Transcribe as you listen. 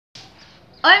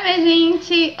Oi, minha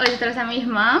gente! Hoje eu trouxe a minha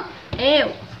irmã,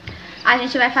 a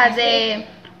gente vai fazer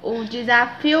o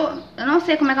desafio, eu não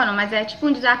sei como é que é o nome, mas é tipo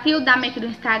um desafio da make do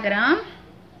Instagram.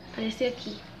 Apareceu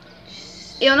aqui.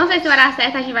 Eu não sei se vai dar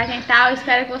certo, a gente vai tentar, eu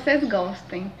espero que vocês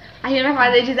gostem. A gente vai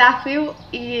fazer desafio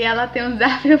e ela tem um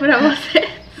desafio pra vocês.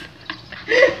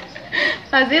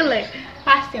 Fazer ler.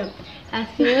 Assim, ó.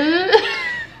 Assim.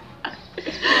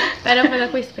 Pera, eu vou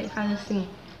fazer com o espelho. Faz assim.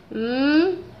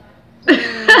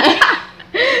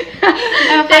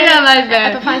 Chega mais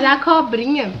perto. É pra fazer a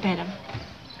cobrinha. Pera.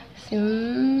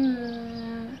 Assim.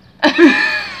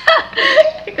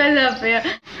 Que coisa feia.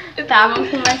 Tá, vamos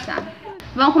começar.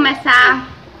 Vamos começar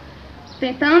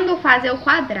tentando fazer o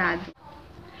quadrado.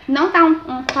 Não tá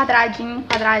um quadradinho.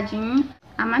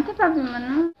 Ah, mas não tem problema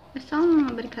não. É só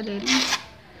uma brincadeirinha.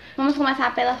 Vamos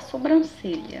começar pela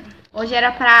sobrancelha. Hoje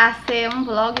era pra ser um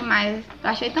vlog, mas eu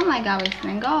achei tão legal esse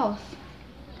negócio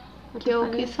que eu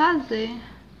quis fazer.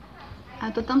 Ah,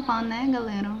 eu tô tampando, né,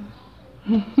 galera?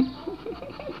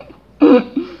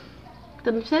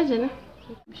 Todo mundo precisa dizer, né?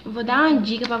 Eu vou dar uma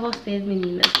dica pra vocês,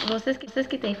 meninas. Vocês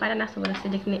que tem falha na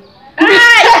sobrancelha que nem...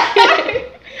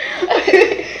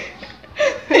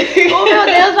 Oh, meu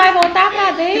Deus, vai voltar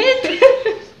pra dentro.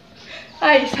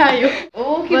 Aí, saiu.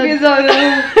 Oh, que bizonho.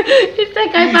 Isso aí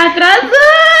cai pra trás.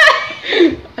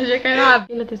 Achei que era uma...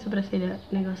 Ainda tem sobrancelha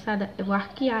negociada, eu vou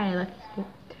arquear ela aqui. Vou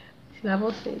ensinar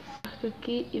vocês. Arco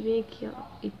aqui e vem aqui, ó.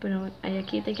 E pronto. Aí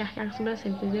aqui tem que arquear a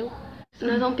sobrancelha, entendeu?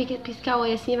 Nós vamos piscar o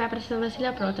olho assim e vai pra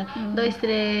sobrancelha pronta. 2,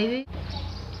 3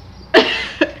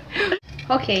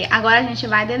 Ok, agora a gente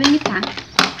vai delimitar.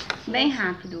 Bem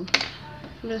rápido.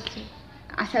 Sobrancelha.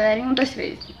 Acelera em 1, 2,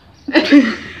 3.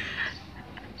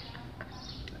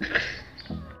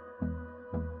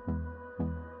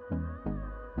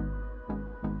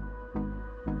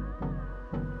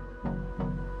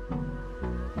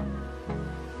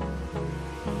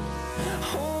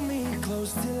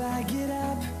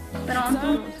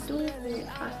 Pronto.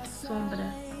 A sombra.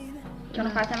 Que eu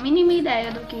não faço a mínima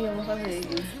ideia do que eu vou fazer.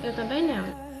 Eu também não.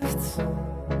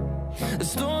 The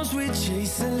storms we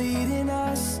chase are leading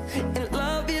us, and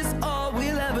love is all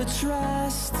we'll ever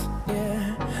trust.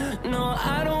 Yeah, no,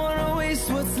 I don't wanna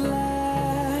waste what's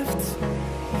left.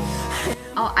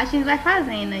 Ó, a gente vai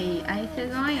fazendo aí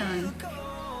vocês vão olhando.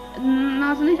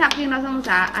 Nós nem sabemos o que nós vamos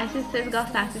usar. Aí se vocês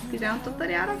gostarem, se vocês quiserem um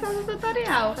tutorial, nós fazemos um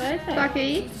tutorial. Só que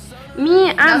aí,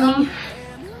 nós vamos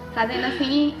fazendo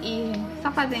assim e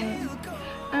só fazendo.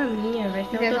 A minha vai ser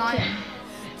um tutorial.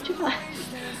 Deixa eu falar.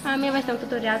 A minha vai ser um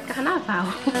tutorial de carnaval.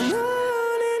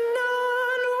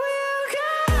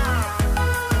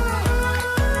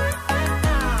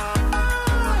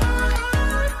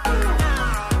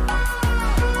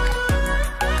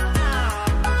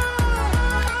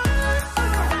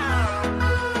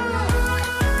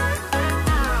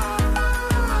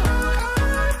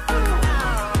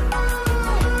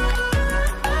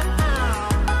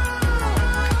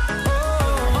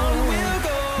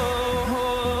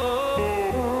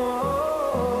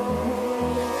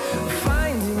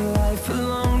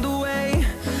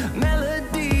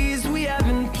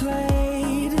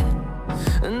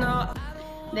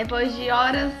 Depois de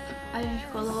horas, a gente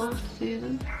colou os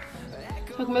cílios.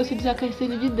 Só que meu cílios é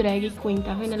aquele de drag queen,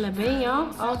 tá vendo? Ela é bem, ó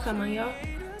o tamanho, ó.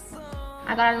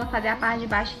 Agora vamos fazer a parte de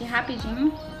baixo aqui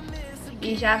rapidinho.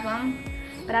 E já vamos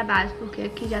pra base, porque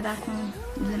aqui já dá com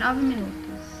 19 minutos,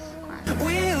 quase.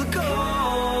 We'll go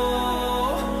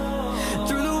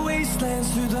through the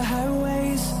wastelands, through the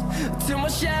highways, till my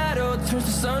shadow turns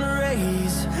to sun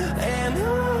rays, and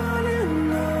on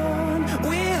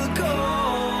we'll go.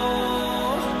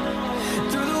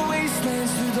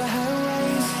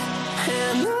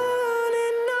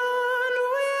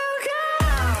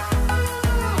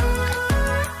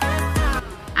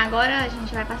 Agora a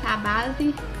gente vai passar a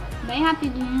base bem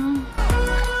rapidinho.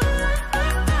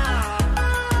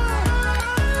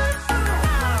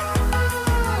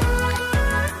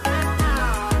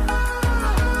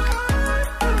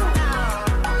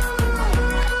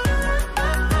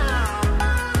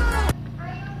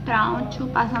 Pronto,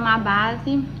 passamos a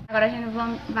base. Agora a gente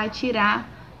vai tirar.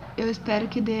 Eu espero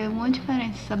que dê uma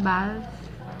diferença essa base.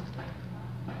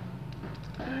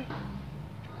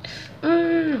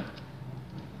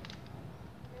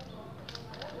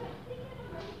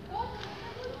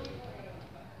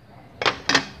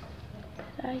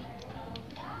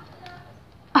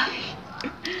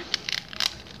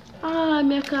 Ai,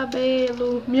 minha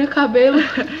cabelo.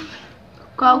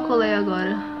 Qual eu colei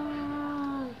agora?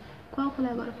 Qual eu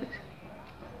colei agora?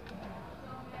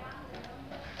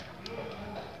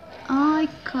 Ai,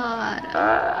 cara.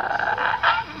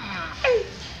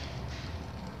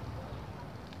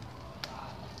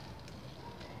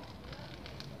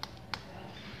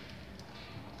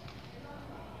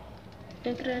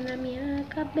 Entra na minha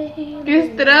cabeça. Que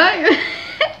estranho.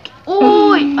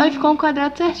 Ui! Aí ficou um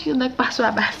quadrado certinho, daí passou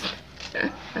a base.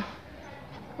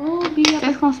 Bia.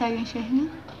 Vocês conseguem enxergar?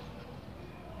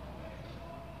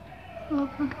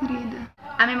 Opa, querida.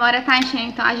 A memória tá enchendo,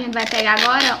 então a gente vai pegar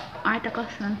agora. Ai, tá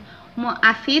coçando.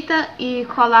 A fita e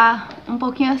colar um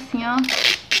pouquinho assim, ó.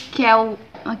 Que é o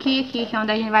aqui, que é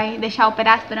onde a gente vai deixar o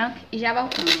pedaço branco. E já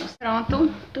voltamos.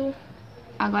 Pronto.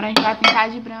 Agora a gente vai pintar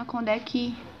de branco onde é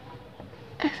que...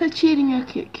 Essa tirinha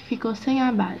aqui, que ficou sem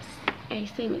a base. É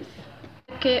isso aí mesmo.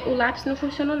 Porque o lápis não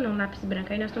funcionou não, lápis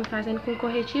branco. Aí nós estamos fazendo com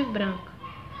corretivo branco.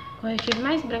 Corretivo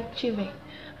mais branco que tiver.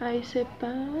 Aí você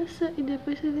passa e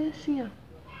depois você vê assim, ó.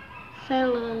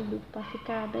 Selando pra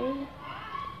ficar bem...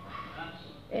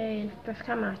 pra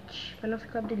ficar mate. Pra não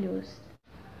ficar brilhoso.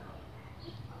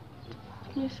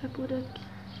 Vou começar por aqui.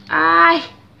 Ai!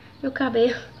 Meu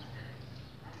cabelo.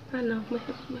 Ah não,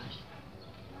 comecei por baixo.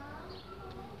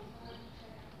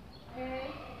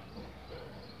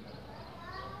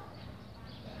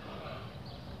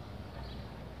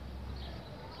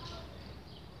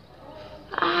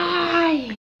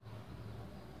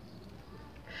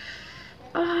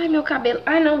 Ai, meu cabelo.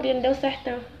 Ai, não, Bia, não deu certo,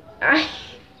 não. Ai.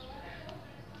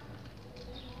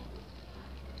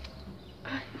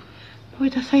 Oi,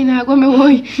 tá saindo água, meu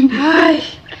oi. Ai.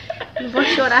 Não vou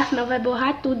chorar, senão vai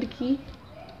borrar tudo aqui.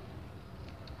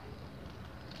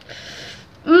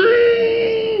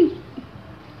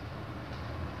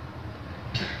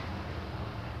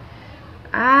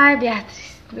 Ai,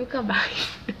 Beatriz, nunca mais.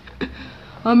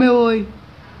 Ó, meu oi.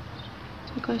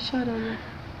 Tô quase chorando.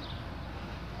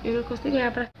 Eu não consigo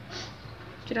olhar pra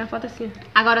tirar a foto assim.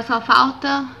 Agora só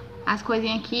falta as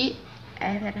coisinhas aqui.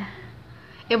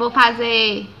 Eu vou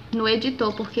fazer no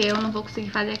editor, porque eu não vou conseguir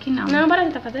fazer aqui, não. Não, bora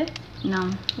tentar fazer? Não.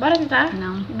 Bora tentar?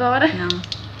 Não. Bora? Não.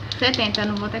 Você tenta, eu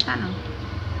não vou tentar, não.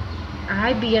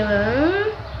 Ai, Bia.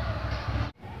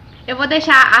 Eu vou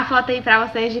deixar a foto aí pra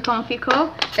vocês de como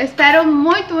ficou. Eu espero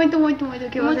muito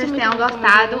que vocês tenham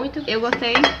gostado. Eu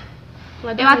gostei.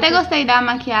 Eu até gostei da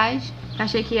maquiagem.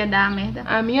 Achei que ia dar merda.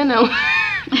 A minha não.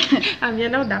 A minha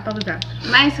não dá pra usar.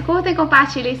 Mas curtem,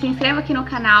 compartilhem, se inscrevam aqui no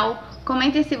canal.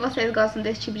 Comentem se vocês gostam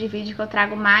desse tipo de vídeo que eu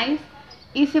trago mais.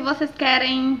 E se vocês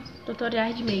querem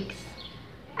tutoriais de makes.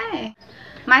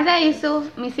 Mas é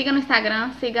isso. Me siga no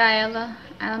Instagram, siga ela.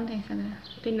 Ela não tem Instagram.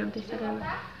 Tem Instagram não.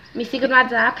 Me siga no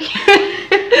WhatsApp.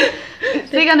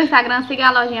 Siga no Instagram, siga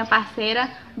a lojinha parceira.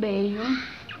 Beijo.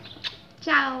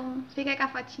 Tchau. Fica aí com a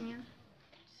fotinha.